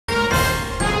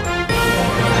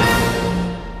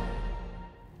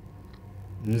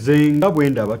nze nga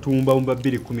bwenda abatumba mu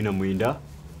 2019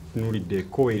 nulidde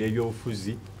koera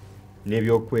ebyobufuzi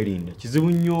n'ebyokwerinda kizibu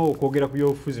nnyo okwogera ku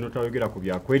byobufuzi n'otayogera ku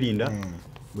byakwerinda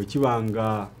bwe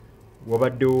kibanga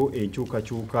wabaddewo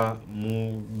enkyukakyuka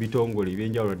mu bitongole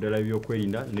ebyenjawulo ddala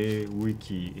ebyokwerinda ne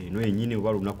wiiki eno yennyini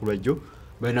oba lunaku lwajjo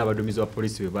balina abaduumizi ba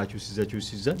poliisi be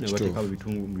bakyusizakyusiza ne bateeka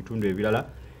mu bitundu ebirala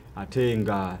ate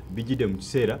nga bijjidde mu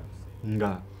kiseera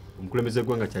nga omukulembeze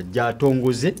gwanga kyajja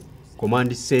atongoze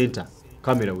command center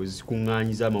kamera we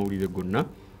zikuŋŋaanyiza amawulire gonna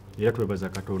era twebaza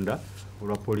Katonda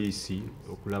olwa poliisi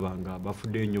okulaba nga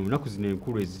bafudde nnyo munaku zino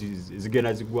enkulu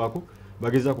zigenda ziggwako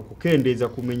bagezaako kukendeeza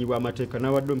kumenyibwa amateeka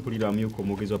n'abadde mpulira amyuka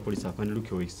omwogezi wa poliisi afande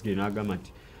Luke Owesigire n'agamba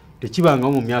nti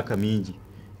tekibangawo mu myaka mingi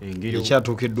engeri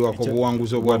ekyatuukiddwako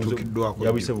obuwanguzi obwatuukiddwako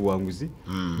yabuyise buwanguzi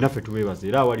naffe tubeebaza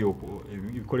era awali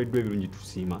ebikoleddwa ebirungi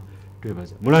tusiima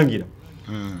twebaza mulangira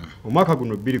omwaka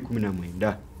guno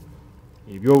 2019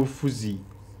 ebyobufuzi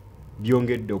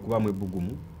byongedde okubaamu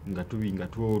ebbugumu nga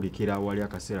twolekera awali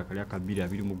akaseera kali akabiri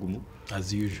abiri mugumu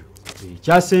as usual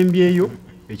kyasembyeyo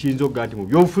ekiyinza okuga nti mu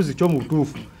byobufuzi kyo mu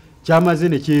butuufu kyamaze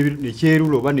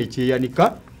nekyerula oba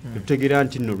nekyeyanika tutegeera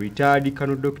nti no retired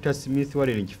Colonel Dr. Smith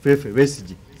Warren Kifefe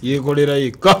Besigye yekolera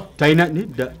yekka talina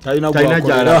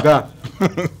gyalaga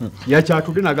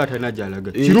yakyatudde naga talina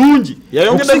gyalaga kirungi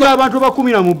okusinga abantu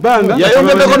bakumira mu bbanga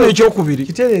yayongeddeko n'ekyokubiri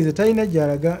kitereeze talina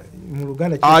gyalaga mu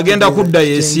Luganda agenda kudda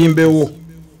yesimbewo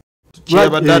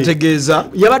kyabadde ategeeza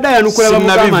yabadde ayanukula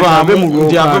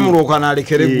nti ave mu lwokaano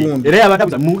alekere eggundi era yabadde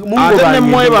ate ne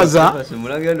mwebaza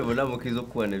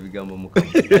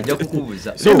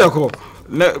sindako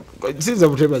sinza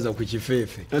butebaza ku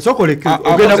Kifeefe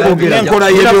ogenda kwogera enkola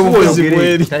y'ebyobufuzi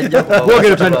bweri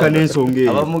kwogera otandika n'ensonga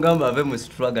eyo abamugamba ave mu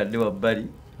struggle ne wabbali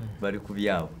bali ku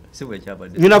byabo si bwe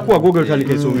kyabadde ngina kuwa kwogera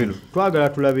otandika ensonga eno twagala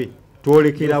tulabe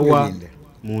twolekerawa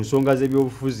mu nsonga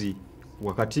z'ebyobufuzi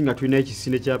wakati nga tulina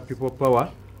ekisinde kya people power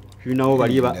tulinawo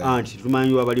bali ba anti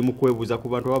tumanyi bali mu kwebuuza ku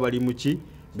bantu abali mu ki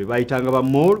be bayitanga ba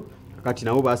mall kakati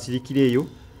nabo basirikira eyo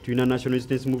tulina national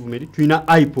resistance movement tulina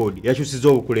iPod yakyusiza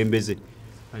obukulembeze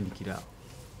andikira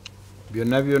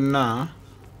byonna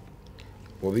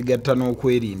obigatta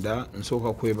n'okwerinda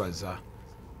nsooka kwebaza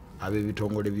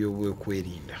ab'ebitongole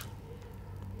by'obwekwerinda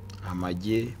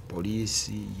amagye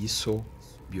poliisi yiso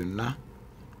byonna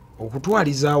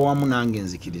okutwaliza awamu nange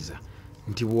nzikiriza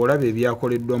nti bw'olaba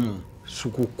ebyakoleddwa mu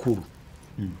Sukukulu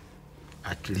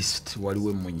at least waliwo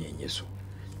emmunyenyezo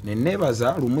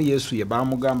nenebaza lumu Yesu ye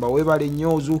bamugamba webale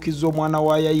nnyo ozuukiza omwana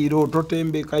wa Yayiro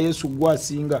totembeka Yesu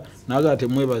gwasinga naga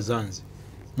temwebaza nze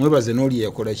mwebaze n'oli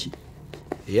yakola ki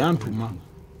eyantuma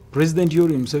President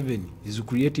Yoweri Museveni is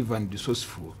creative and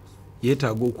resourceful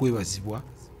yeetaaga okwebazibwa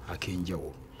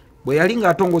akenjawo bwe yali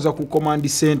ng'atongoza ku command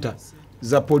center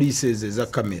za police za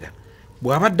kamera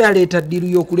bw'abadde aleeta ddiru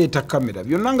y'okuleeta kamera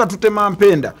byonna nga tutema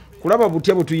mpenda kulaba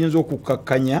butya bwe tuyinza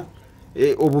okukakkanya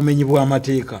obumenyi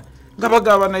bw'amateeka nga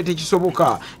bagamba naye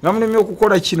tekisoboka nga mulemye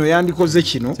okukola kino yandikoze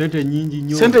kino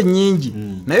sente nnyingi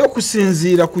naye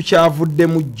okusinziira ku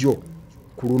kyavuddemu jjo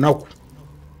ku lunaku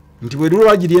nti bwe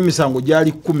lwagiri emisango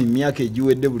gyali 10 myaka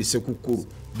egiwedde buli Sekukkulu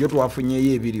jjo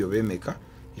twafunyeyo ebiri oba emeka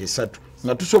 3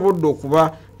 nga tusobodde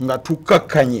okuba nga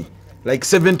tukakkanye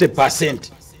like 70%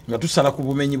 nga tusala ku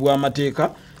bumenyi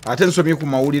bw'amateeka ate nsomye ku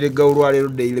mawulire g'olwaleero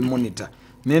Daily Monitor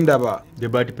nendaba the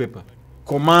bad paper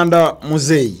Commander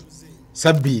Muzeyi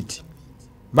Sabiti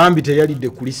bambi teyalidde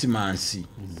Christmas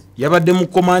yabadde mu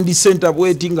command center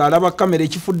bweti nga alaba kamera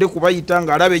ekifudde kubayita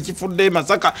nga alaba ekifudde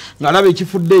Masaka nga alaba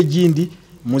ekifudde egindi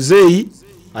Muzeyi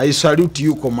I salute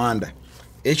you commander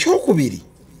ekyokubiri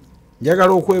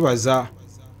njagala okwebaza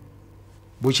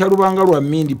Bukyalubanga lwa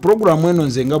Mindi program eno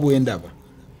nze nga bwendaba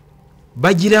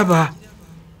bagiraba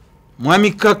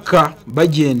mwami Kaka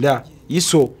bagenda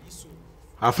iso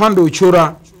afando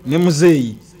ochora ne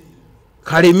Muzeyi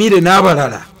Kalemire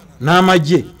n'abalala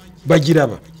n'amagye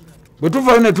bagiraba bwe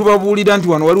tuvayo ne tubabuulira nti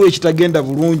wano waliwo ekitagenda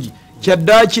bulungi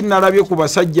kyaddaaki nalabye ku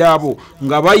basajja abo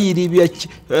nga bayiribya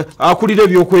akulira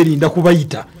ebyokwerinda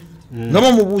kubayita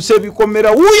ngamo mubuuse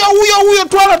ebikomera wuyo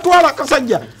twala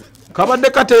kasajja kabadde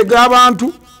kateega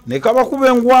abantu ne kabakuba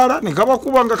engwala ne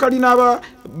kabakuba nga kalina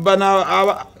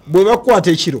bwe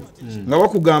bakwata ekiro nga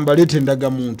bakugamba leeta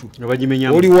endagamuntu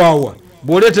oli waawa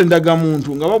bw'oleeta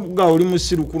endagamuntu nga bakuga oli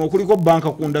musiru kuno kuliko banka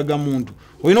ku ndagamuntu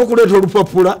olina okuleeta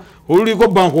olupapula oluliko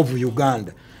Bank of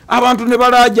Uganda abantu ne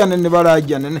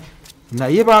balaajana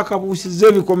naye bakabuusiza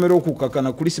ebikomero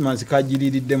okukakana Christmas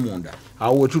kagiriridde munda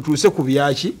awo wetutuuse ku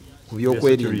byaki ku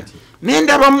byokwerinda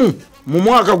nendabamu mu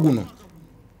mwaka guno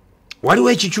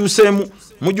waliwo ekikyuseemu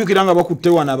mujjukira nga bakutte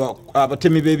wana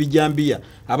abatemi b'ebijambiya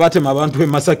abatema abantu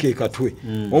Masaka ekatwe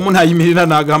omu nayimirira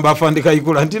n'agamba afande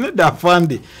Kayikula nti nedda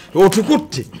afande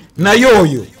otukutte naye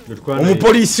oyo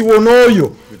omupoliisi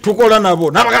wonooyo tukola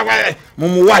nabo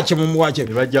mumuwache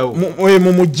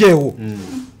mumugjeewo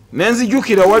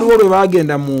nenzijukira waliwo lwe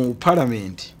bagenda mu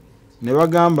parliament ne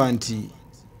bagamba nti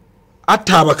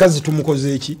atta abakazi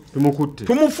tumukoze eki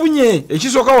tumufunye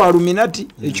ekisooka wa Luminati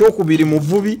ekyokubiri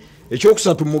muvubi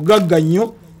ekyokusatu mugagga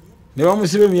nnyo ne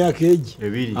bamusiba emyaka egi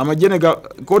amajene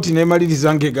kooti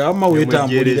nemaliriza ngega ama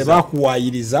wetambulire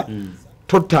bakuwayiriza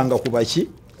tottanga kubaki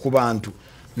ku bantu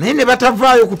naye ne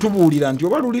batavaayo kutubuulira nti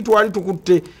oba luli twali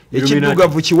tukutte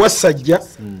ekiddugavu kiwasajja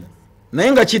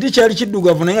naye nga kiti kyali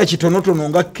kiddugavu naye nga kitonotono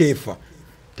nga keefa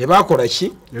tebakola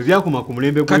ki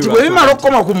kati bwe bimala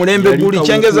okukoma ku mulembe guli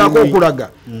kyengezaako okulaga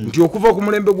nti okuva ku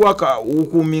mulembe gwaka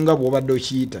ukuuminga bw'obadde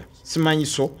okiyita simanyi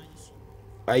so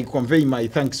I convey my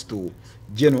thanks to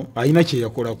Jeno ayina kye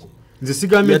yakolako nze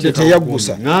sigambye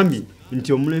teyagusa ngambi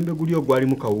nti omulembe guli ogwali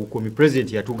mu kawuukomi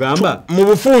president yatugamba mu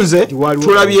bufunze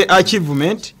tulabye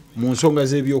achievement mu nsonga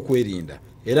z'ebyokwerinda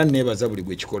era nebaza buli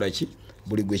gwe kikola ki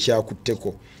buli gwe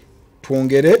kyakutteko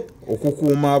twongere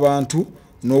okukuuma abantu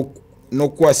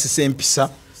n'okwasisa empisa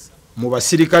mu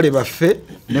basirikale baffe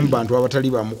ne mu bantu abatali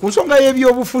bamu ku nsonga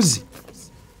y'ebyobufuzi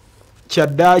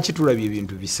kyaddaaki tulabye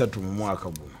ebintu bisatu mu mwaka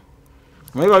guno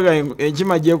mwebaga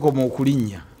enkima gyekoma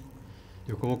okulinnya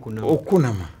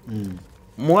okunama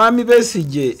mwami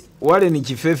Besigye Warren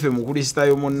Kifefe mu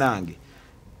Kristaayo munnange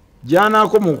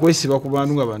gyanaakoma okwesiba ku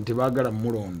bantu nga bantu tebaagala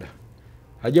mulonda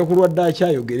ajja kulwadde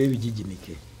akyayogera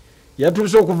ebijijinike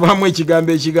yatuuse okuvaamu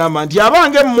ekigambo ekigamba nti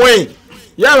abange mmwe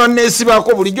yaba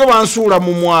neesibako bulijjo bansuula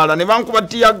mu mwala ne bankuba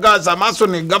tiyagaaza amaaso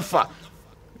ne gafa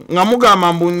nga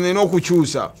mugamba mbu nina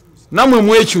okukyusa namwe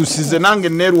mwekyusize nange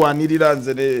neerwanirira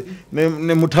nze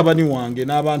ne mutabani wange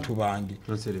n'abantu bange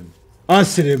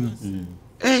ansiremu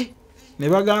ne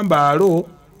bagamba alo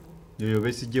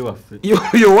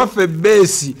yo waffe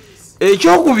Beesi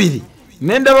ekyokubiri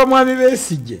nendaba mwami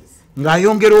Besigye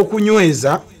ng'ayongera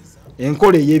okunyweza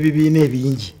enkola ey'ebibiina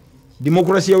ebingi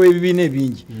demokrasiya w'ebibiina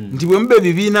ebingi nti bwe mube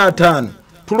ebibiina 5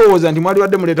 tulowooza nti mwali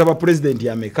wadde muleeta ba pulezidenti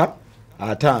ameka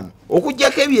 5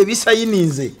 okuggyako ebyo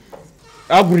ebisayininze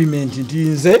agreement nti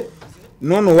nze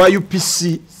nono wa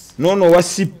UPC nono wa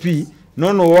CP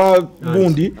nono wa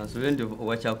gundi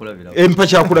empa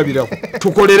kyakulabirako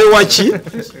tukolere waki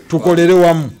tukolere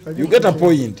wamu you get a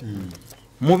point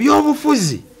mu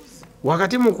byobufuzi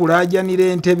wakati mu kulaajanira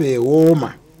entebe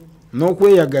ewooma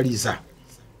n'okweyagaliza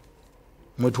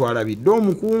mwe twalabidde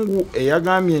omukungu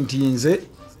eyagambye nti nze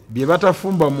bye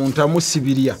batafumba mu ntamu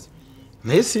sibirya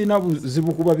naye sirina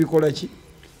buzibu kuba bikola ki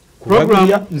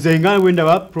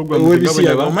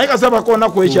omaika sabakona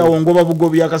kwekyawo ngoba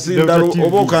bugobi akasindalo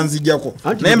oba okanzijjako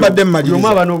naye mbadde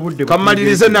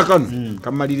mmalirize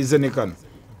ne kano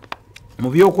mu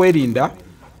byokwerinda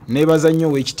nebaza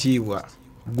nnyo w'ekitiibwa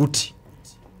guti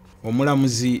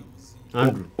omulamuzi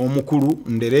omukulu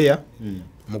Ndereya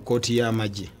mu kooti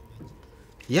y'amagye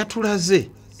yatulaze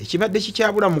ekibadde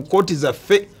kikyabula mu kooti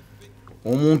zaffe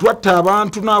omuntu atta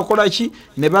abantu n'akola ki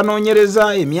ne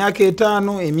banoonyereza emyaka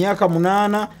 5 emyaka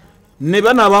 8 ne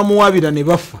banaabamuwabira ne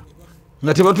bafa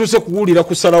nga tebatuuse kuwulira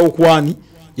kusalawo kwani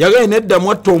yagaye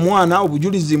neddamu atta omwana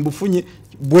obujulizi mbufunye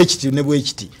bwekiti ne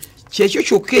bwekiti kyekyo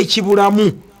kyokka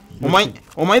ekibulamu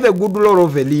omanyi the good role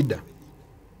of a leader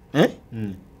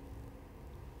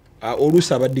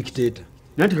oluusi aba dictator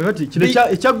nanti kakati kino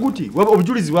ekyaguti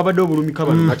obujulizi bwabadde obulumika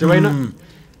bano ate balina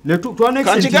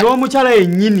n'omukyala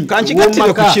yennyini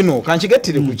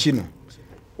kankigattire ku kino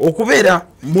okubeera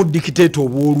mu dictator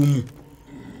obwolumu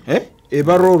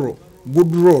eba role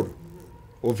good role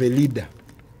of a leader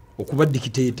okuba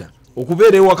dictator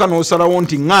okubeera ewaka n'osalawo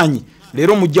nti ŋŋaanyi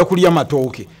leero mujja kulya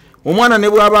matooke omwana ne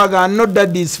bw'abaaga no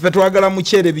daddies ffe twagala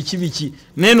muceere biki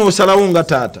naye n'osalawo nga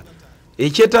taata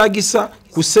ekyetaagisa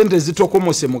ku ssente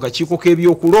ezitokomose mu kakiiko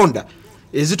k'ebyokulonda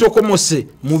ezitokomose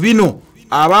mu bino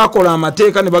abaakola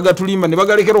amateeka ne bagatulimba ne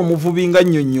bagalekera omuvubi nga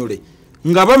nnyonnyole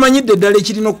nga bamanyidde eddala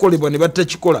ekirina okukolebwa ne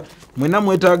batakikola mwena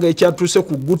mwetaaga ekyatuuse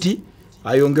ku guti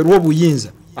ayongerwa obuyinza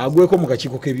agweko mu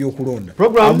kakiiko k'ebyokulonda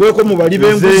agweko mu bali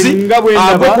b'enguzi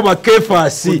agwe ku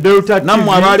bakeefaasi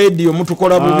nammwe abalediyo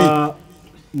mutukola bubi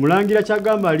mulangira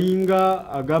kyagamba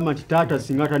alinga agamba nti taata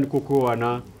singa atandika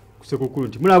okwewana kusekukulu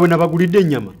nti mulabwe nabagulidde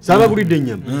ennyama saabagulidde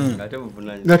ennyama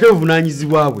ngate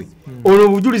buvunaanyizibwa bwe ono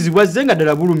obujulizi bwazze nga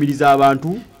ddala bulumiriza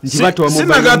abantu nti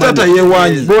sinagataata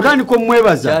yeewanyi bw'otandika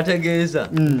omwebaza kyategeeza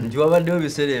nti wabaddewo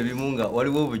ebiseera ebimu nga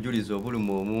waliwo obujulizi obuli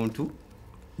mu omuntu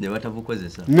ne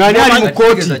batabukozesa ngani ali mu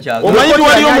kooti omanyi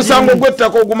wali omusango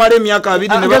gw'ettaka ogumala emyaka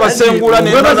 2 ne babasengula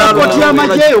ne babaza kooti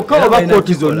y'amagye yokka oba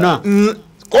kooti zonna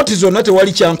kooti zonna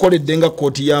tewali kyankoledde nga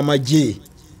kooti y'amagye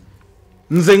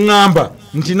nze ŋŋamba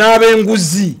nti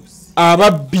n'ab'enguzi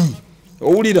ababbi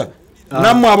owulira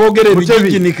nammwe aboogera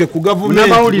ebijijinike ku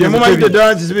gavumenti nemumanyi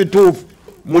ddala nti zibituufu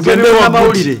mugende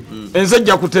wamawulire ensi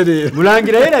ejja kutereera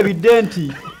mulangira yerabidde nti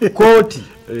kooti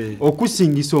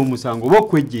okusingisa omusango oba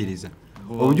okwejjeereza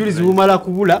obujulizi bumala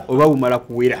kubula oba bumala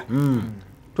kuwera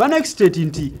twana extate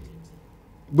nti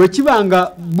bwe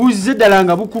kibanga buzze ddala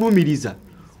nga bukulumiriza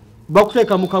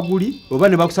bakuteeka mu kaguli oba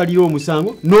ne bakusalira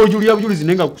omusango n'ojulira bujulizi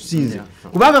naye nga kusinze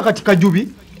kubanga kati kajubi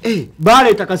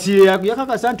baleeta kasire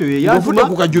yakakasa nti yafuna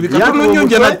ku kajubi katunonyo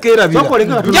nje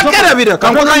njakerabira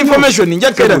kankoka information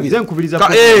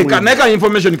njakerabira naye ka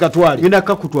information katwali ngenda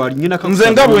kakutwali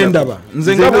nze nga bwendaba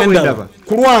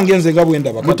ku lwange nze nga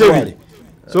bwendaba katwali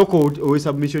soko owe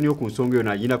submission yo ku nsonga yo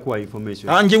nagina kuwa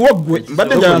information anji wogwe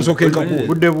mbadde njala nsokeka ku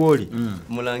budde bwoli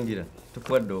mulangira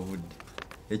tukwadde obudde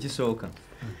ekisooka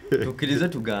tukkirize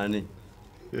tugaane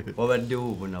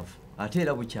wabaddewo obunafu ate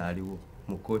era bukyaliwo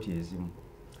mu kooti ezimu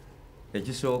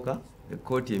ekisooka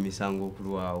ekooti emisango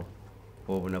okulwawo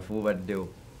obunafu bubaddewo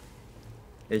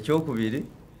ekyokubiri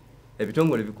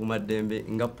ebitongole bikuumaddembe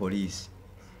nga poliisi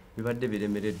bibadde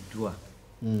biremereddwa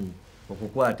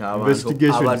okukwata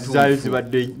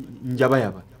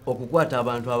okukwata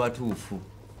abantu abatuufu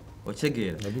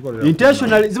okitegeera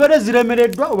intentional zibadde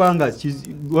ziremereddwa obanga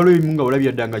waliwo ebimu nga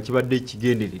olabye dda nga kibadde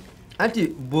kigendere anti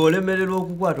bw'olemererwa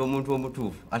okukwata omuntu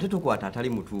omutuufu ate tukwata atali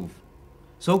mutuufu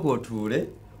sooka otuule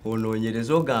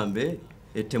onoonyereza ogambe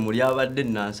ettemu lyabadde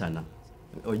Nansana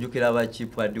ojjukira aba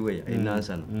chief hardware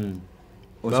Nansana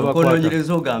osooka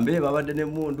onoonyereza ogambe babadde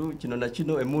n'emmundu kino na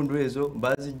kino emmundu ezo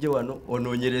bazijje wano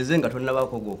onoonyereze nga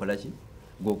tonnabaako gwokola ki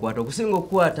gwokwata okusinga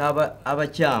okukwata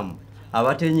abakyamu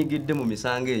abatenyigidde mu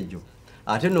misango egyo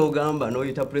ate n'ogamba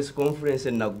n'oyita press conference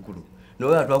enaggulu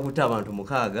n'oyo twakutte abantu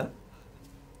 6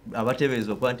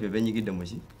 abateebereza okuba nti bebenyigidde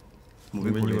muki mu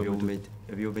bikolwa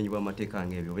eby'obumenyi bw'amateeka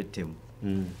ng'ebyo bettemu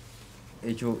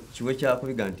ekyo kiwe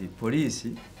kyakubiga nti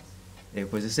poliisi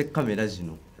ekozese kamera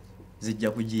zino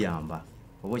zijja kugiyamba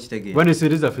oba okitegeera bane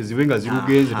sente zaffe zibe nga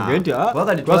zirugenze tugende nti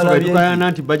twasobola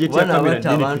tukayana nti budget ya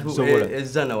kamera nene tusobola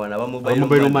ezzana wana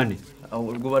mobile money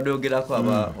gubadoogerako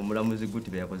omulamuzi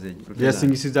guti beyakoze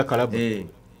yasingisiza kalabu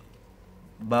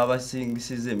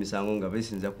babasingisiza emisango nga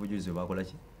beesinza ku bujulizi bakola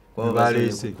ki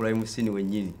crime scene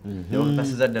wennyini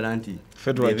nebakakasiza ddala nti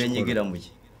bebenyigira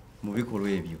mu bikolwa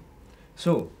ebyo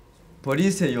so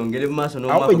poliisi eyongere mu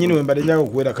maaso awo nyini wembadde njaga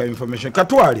okuweera ka information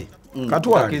katwale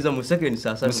mu sekendi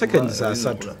saa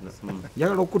 3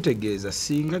 njagala okutegeeza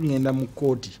singa ngenda mu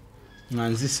kooti nga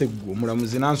nzise ggwe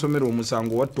omulamuzi nansomera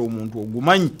omusango watta omuntu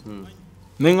ogumanyi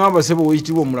neŋŋamba sebo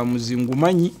wekitibwa omulamuzi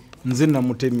ngumanyi nze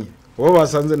namutemye oba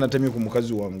basanze natemye ku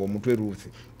mukazi wange omutwe Ruth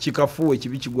kikafuwe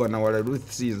kibi kigwana wala Ruth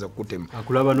siyinza kutema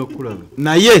akulaba n'okulaba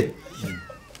naye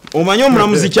omanyi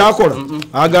omulamuzi kyakola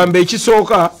agamba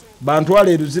ekisooka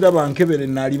bantwala eruzira bankebere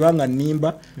nalibanga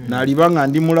nnimba nalibanga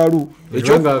ndi mulalu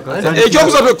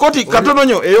ekyokusatu ekkooti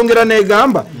katononyo eyongera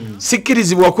negamba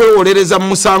sikkirizibwa kwewolereza mu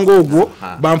musango ogwo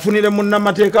banfunire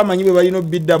munnamateeka amanyi bwe balina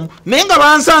obbiddamu naye nga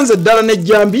bansanze ddala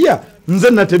nejjambiya nze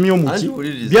natemye omuki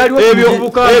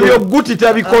ebyo guti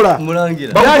tabikola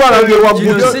bakutwala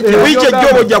ngewaguti wiiki ejja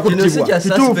ojja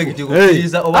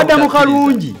kuttibwa Adamu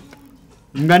Kalungi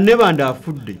nga nebanda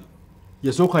afudde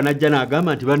yasooka najja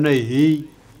n'agamba nti bannaye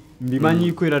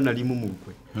mbimanyiiko era nalimu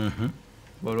mulukwe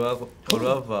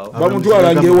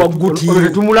bamutwala ngewaguti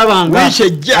tumulabanga wiiki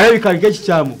ejja ebikaliko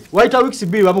ekikyamu wayita weeks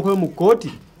 2 bamukoye mu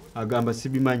kooti agamba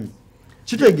sibimanyi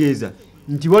kitegeeza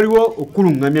nti waliwo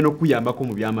okuluŋŋamya n'okuyambako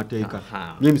mu byamateeka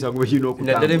n'emisango bwekirina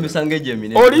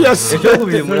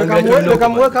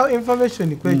okutambulakamuweka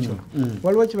information kwekyo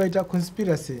waliwo kibayita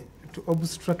conspiracy to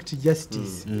obstruct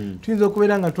justice tuyinza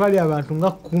okubeera nga twali abantu nga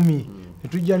 10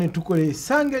 netujja netukola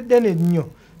esanga eddene nnyo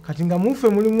kati nga mufe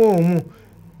mulimu omu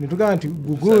netugamba nti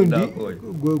gugundi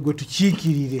gwe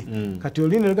tukiikirire kati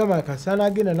oli negamba kasana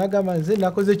agenda nagamba nze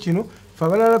nakoze kino fe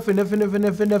abalala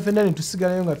fena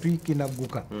netusigalayo nga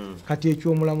tuyikinagguka kati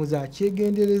ekyo omulamuzi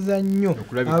akyegendereza nnyo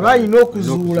aba alina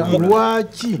okuzuula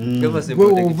lwaki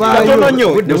gwe ovaayo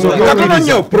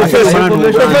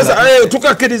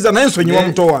tukakkiriza naye nsonyiwa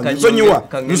muto wange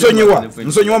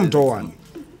nsonyiwa muto wange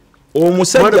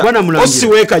omusajja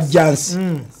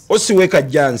osiweka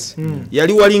jansi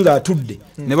yali wali nga atudde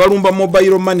ne balumba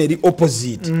mobile money eri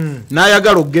opposite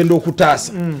n'ayagala okugenda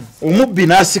okutaasa omubbi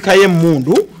n'asikayo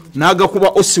emmundu n'agakuba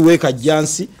osiweka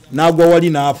jansi n'agwa wali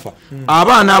n'afa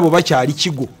abaana abo bakyali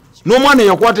kigo n'omwana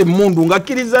yakwata emmundu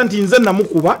ng'akkiriza nti nze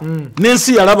namukuba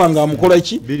n'ensi yalaba ng'amukola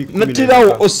ki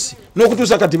natirawo osi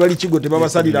n'okutuusa kati bali kigo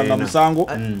tebabasaliranga musango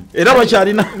era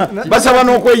bakyalina basaba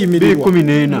n'okweyimirirwa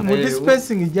mu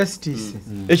dispensing justice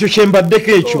ekyo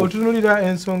kyembaddeko ekyo otunulira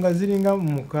ensonga ziringa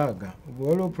mu 6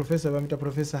 waliwo professor bamita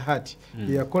Professor Hart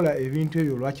yakola ebintu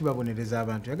ebyo lwaki babonereza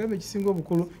abantu yagamba ekisinga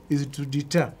obukulu is to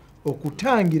deter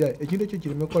okutangira ekintu ekyo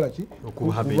kireme kola ki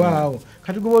okubaawo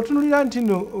kati gwe otunulira nti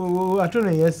no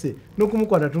atone yase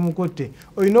n'okumukwata tumukotte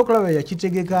olina okulaba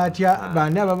yakitegeka atya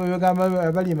bani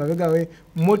abali emabega we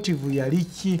motive yali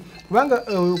ki kubanga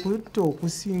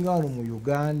okusinga wano mu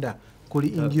Uganda kuli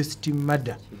induced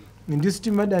murder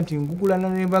nti ngugulana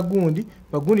ne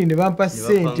bagundi ne bampa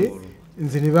ssente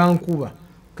nze ne bankuba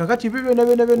kakati bibyo na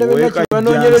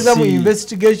banonyereza mu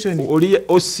investigation oli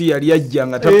osi yali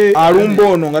ajjanga alumba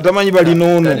ono nga tamanyi bali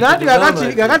nono nati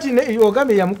kakati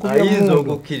ogambe yamukubya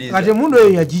mundu kati mundu eyo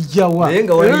yajijjawa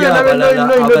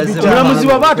mulamuzi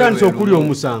waba atandise okulya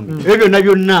omusango ebyo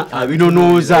nabyonna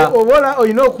abinonooza obola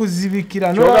olina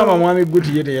okuzibikira nogamba mwami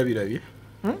guti ye teyabirabye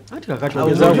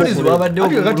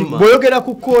bw'oyogera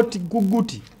ku kooti ku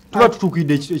guti tuba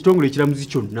tutuukidde ekitongole ekiramuzi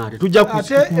kyonna tetujja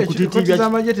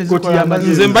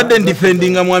nze mbadde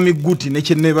ndifendinga mwami guti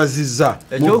nekyenebazizza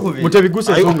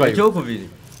mutebigusa ensonga yo ekyokubiri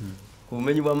ku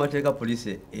bumenyi bw'amateeka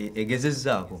poliisi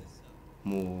egezezzaako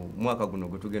mu mwaka guno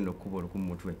gwe tugenda okukuba oluku mu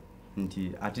mutwe nti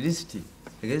at least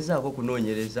egezezzaako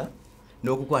okunoonyereza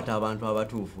n'okukwata abantu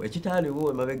abatuufu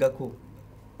ekitaaliwo emabegako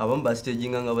abamu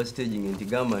basitaginga nga basitaginga nti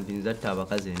gamba nti nzatta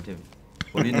abakazi entebe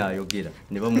oli naayogera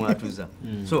ne bamwatuza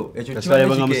so ekyo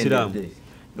kibamusiramu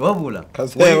wabula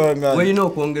welina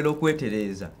okwongera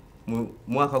okwetereeza mu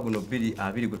mwaka guno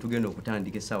 2020 gwe tugenda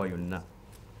okutandika essaawa yonna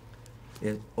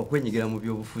okwenyigira mu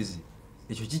byobufuzi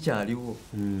ekyo kikyaliwo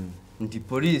nti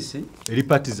poliisi eri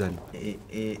partisan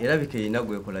erabika erina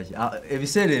gwekolaki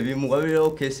ebiseera ebimu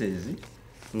wabeerawo cases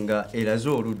nga eraze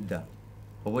oludda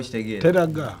oba okitegeera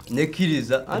teraga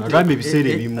nekkiriza agambye ebiseera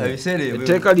ebimu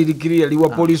etteeka lirikiriya liwa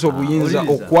poliisi obuyinza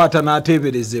okukwata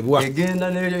n'ateeberezebwa egenda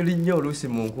n'erinnya oluusi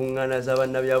mu nkuŋŋaana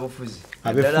z'abannabyabufuzi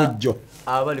ab'effujjo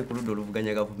abali ku ludda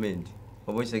oluvuganya gavumenti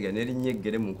oba okitegeera n'erinnya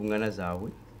eggere mu nkuŋŋaana zaabwe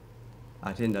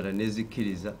ate endala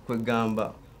nezikkiriza kwegamba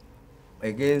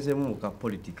egenzemu mu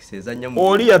kapolitics ezannya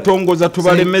oli yatongoza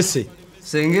tubalemese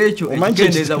senga ekyo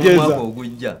ekikendeeza mu mwaka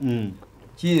ogujja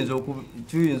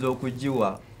kiyinza okugiwa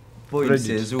points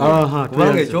ezuwa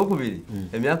kubanga ekyokubiri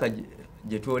emyaka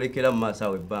gye twolekera mu maaso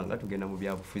awo ebbanga tugenda mu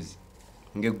byabufuzi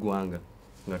ng'eggwanga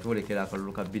nga twolekera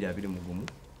akalulu ka 2021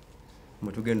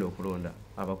 mwe tugenda okulonda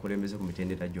abakulembeze ku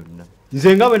mitendera gyonna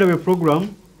nze nga bwena bwe program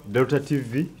Delta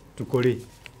TV tukole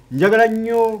njagala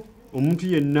nnyo omuntu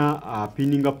yenna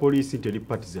apininga poliisi nti eri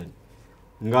partisan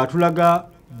ng'atulaga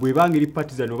bwebanga eri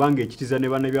partisan obanga ekitiza ne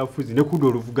bannabyabufuzi ne kudda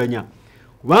oluvuganya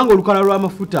kubanga olukala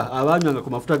lw'amafuta abanywanga ku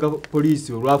mafuta ga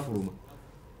poliisi olwafuluma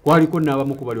kwaliko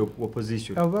n'abamu ku bali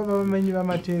opposition bamenyi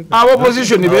b'amateeka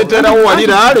opposition beeterawo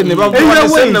waliraale ne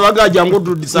bavuane bagaja ngo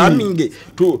tudisaminge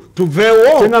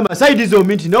tuveewo ngamba side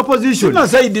zombi nti n'opposition sina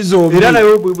side zombi era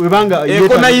nayo bwebanga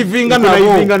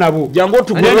ekonayivinga nabo jango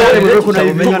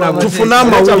tufuna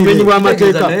amawulire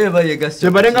bw'amateeka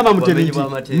kyembalenga mamutebe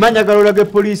nti manyagala olage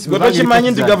poliisi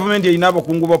gwekimanyi nti gavumenti erina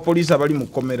abakungu ba poliisi abali mu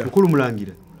kkomera mukulu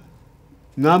mulangira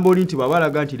ngamba oli nti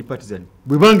babalaga nti eri partisan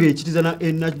bwebanga ekitiza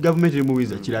na gavumenti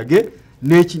emuwiza kirage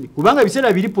n'ekini kubanga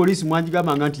ebiseera biri poliisi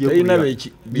mwangigambanga nti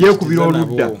yeekubira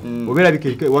oludda obeera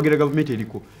wagira gavumenti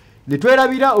eriko ne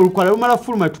twerabira olukwala lumala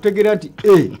fuluma tutegeera nti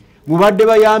mubadde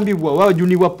bayambibwa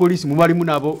wabajunibwa poliisi mubalimu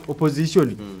n'abo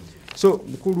opposition so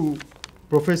mukulu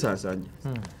Professor Asanja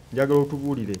njagala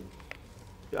otubuulire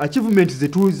achievement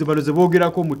zetuze bano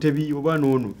zeboogerako mutebi oba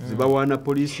noono zibawaana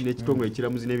poliisi n'ekitongole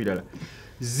ekiramuzi n'ebirala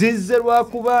zizze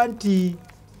lwakuba nti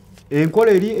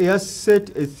enkola eri eya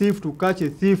set a thief to catch a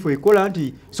thief ekola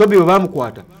nti sobi bwe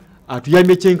bamukwata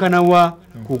atuyambye kyenkanawa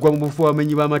kugwa mu bufu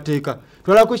bw'abamenyi b'amateeka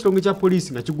twalako ekitongole kya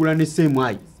poliisi nga kigula ne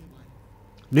CMI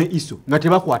ne ISO nga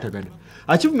tebakwatagana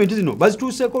achievement zino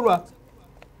bazituuseko lwa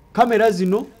kamera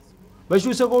zino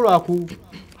bazituuseko lwa ku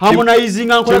harmonizing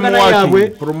nkolagana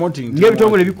yaabwe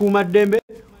ng'ebitongole bikuuma ddembe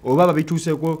oba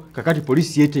babituuseko kakati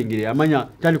poliisi yeetengere amanya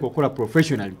tandika okukola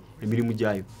professionally emirimu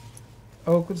gyayo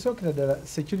okusookera ddala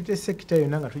security sector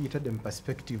yonna nga tugitadde mu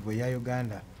perspective eya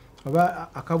Uganda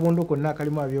oba akabondo konna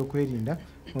akalimu abyokwerinda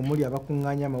omuli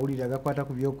abakuŋŋaanya amawulire agakwata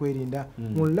ku byokwerinda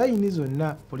mu layini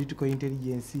zonna political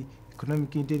intelligence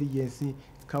economic intelligence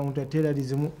counter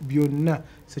terrorism byonna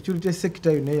security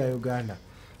sector yonna eya Uganda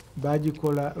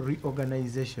bagikola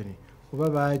reorganization oba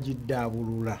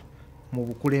bagiddaabulula mu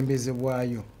bukulembeze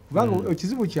bwayo kubanga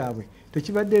ekizibu kyabwe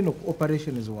tekibadde eno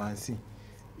operations wansi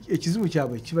ekizibu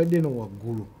kyabwe kibadde eno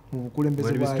waggulu mu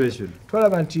bukulembeze bwayo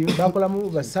twalaba nti bakolamu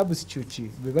ba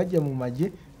substitute bwe bajja mu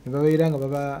magye ne babeera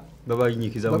nga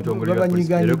babanyikiza mu bitongole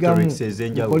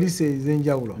bya poliisi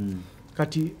ez'enjawulo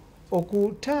kati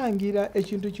okutangira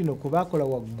ekintu kino kwe bakola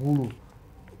waggulu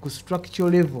ku structure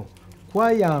level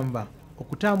kwayamba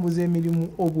okutambuza emirimu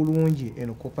obulungi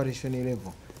eno cooperation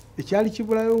level ekyali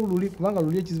kibulayo luli kubanga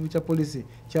luli ekizibu kya poliisi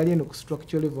kyali eno ku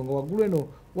structure level nga waggulu eno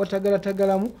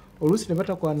watagalatagalamu oluusi ne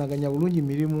batakwanaganya bulungi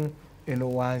mirimu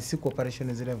eno wansi cooperation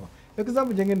level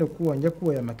example jengenda kuwa nja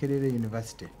kuwa ya Makerere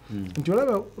University nti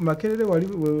olaba Makerere wali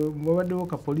wabaddewo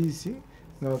ka poliisi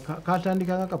nga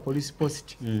katandika nga police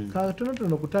post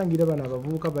katonotono kutangira bana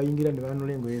abavubuka bayingira ne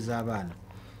banola engoye z'abaana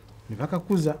ne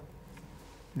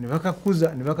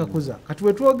bakakuza kati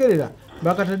we twogerera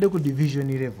bakatadde ku division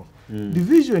level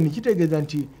division kitegeeza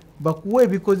nti bakuwa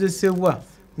ebikozesebwa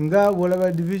nga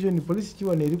olaba division police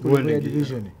kiwana eri ku level ya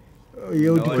division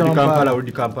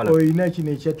oyina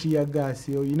kino ekya tiya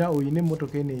gaasi oyina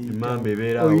emmotoka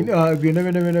eneeyita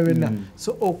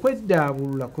so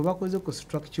okweddaabulula kwe bakoze ku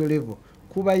structure level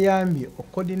kubayambye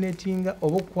ocoordinatinga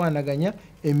oba okwanaganya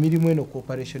emirimu eno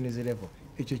cooperations level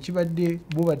ekyo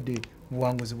bubadde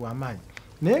buwanguzi bw'amaanyi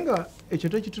naye nga ekyo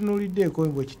tekitunuliddeeko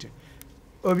bwe kiti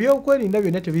ebyokwerinda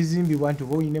byonna tebizimbibwa nti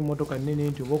oba oyina emmotoka nnene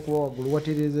nti oba okuba waggulu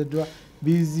watereezeddwa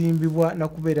bizimbibwa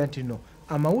nakubeera nti no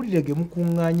amawulire ge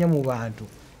mukuŋŋaanya mu bantu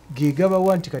ge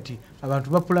gabawa nti kati abantu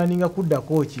bapulaninga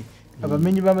kuddako ki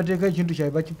abamenyi b'amateeka ekintu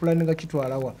kyabwe bakipulaninga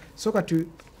kitwalawa so kati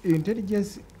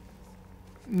intelligence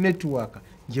network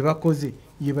gye bakoze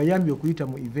ye bayambye okuyita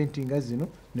mu event nga zino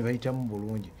ne bayitamu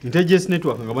bulungi intelligence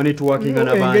network nga banetworkinga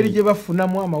n'abandi engeri gye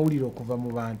bafunamu amawulire okuva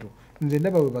mu bantu nze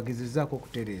ndaba bwe bagezezaako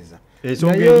okutereeza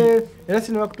naye era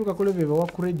sinabakutuuka ku level bawa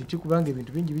credit kubanga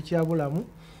ebintu bingi bikyabulamu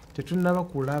tetunnaba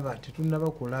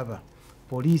kulaba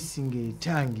poliisi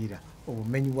ng'etangira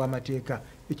obumenyi bw'amateeka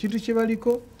ekintu kye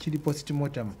baliko kiri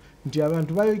postmortem nti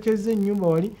abantu bayokeza ennyumba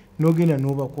wali n'ogenda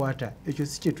n'obakwata ekyo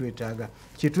si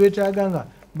kyetwetaaga nga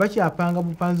bakyapanga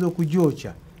bupanzi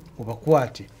okugyokya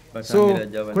obakwate so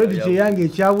credit eyange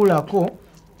ekyabulako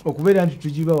okubeera nti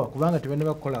tugibawa kubanga tebanne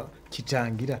bakola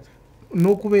kitangira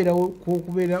n'okubeera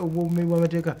obumenyi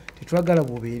bw'amateeka tetwagala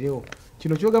bubeerewo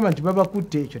kino kyogamba nti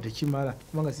babakutte ekyo tekimala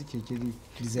kubanga si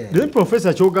kyekiriza naye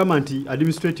professor kyogamba nti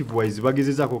administrative wise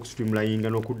bagezezaako okustreamlininga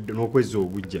n'okwezza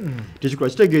obujja tekikola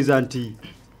kitegeeza nti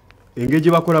engeri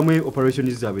gye bakolamu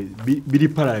operations zaabwe biri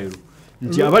parallel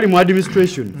nti abali mu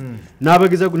administration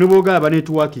n'abagezaako ne boogala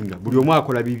banetworkinga buli omu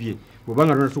akola bibye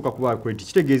bwobanga tonatuuka kuba credit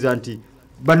kitegeeza nti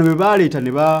bano bwe baaleeta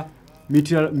ne ba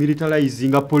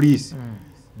militarizinga poliisi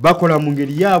bakola mu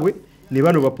ngeri yaabwe ne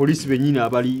bano bapoliisi benyini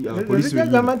abapoliisi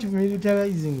benyini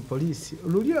militarizing police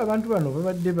luli abantu bano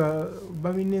babadde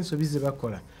babina ensobi ze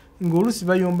bakola ng'olusi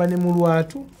bayomba ne mu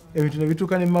lwatu ebintu ne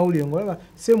bituuka ne mawulire ng'olaba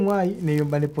semwayi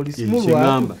neyomba ne poliisi mu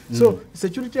lwatu so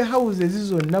security houses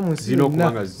zonna mu nsi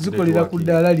yonna zikolera ku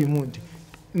ddaala limu nti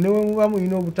newe muba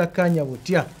muyina obutakkaanya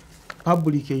butya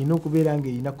public eyina okubeera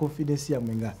ng'eyina confidence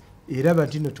yammwe nga eraba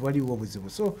nti no tewaliwo obuzibu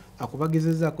so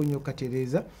akubagezezaako nnyo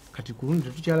katereeza kati ku lundi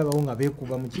tetukyalabawo nga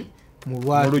beekuba muki mu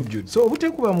lwatu so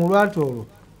obutekuba mu lwatu olwo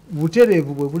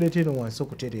butereevu bwe buleetera wansi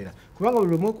okutereera kubanga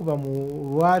buli omu okuba mu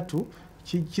lwatu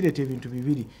kireeta ebintu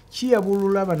bibiri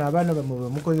kiyabulula bano abaana bamwe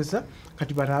bemukozesa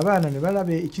kati bano abaana ne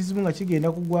balaba ekizibu nga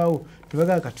kigenda kugwawo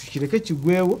tebagala kati kireke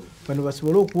kigwewo bano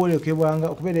basobole okuwolekebwanga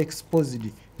okubeera exposed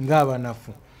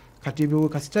ng'abanafu kati ebyo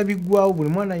kasita biggwawo buli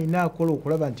mwana ayina akola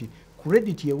okulaba nti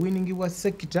credit yewiningibwa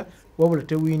sector wabula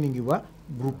tewiningibwa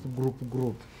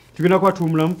group tugenda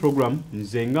kwatuumulamu program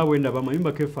nze nga bwe ndaba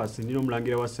Mayumba Kefas ndina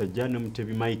omulangira wa Sajja ne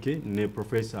Mutebi Mike ne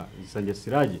Professor Nsanja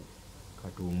Siraje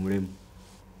katuumulemu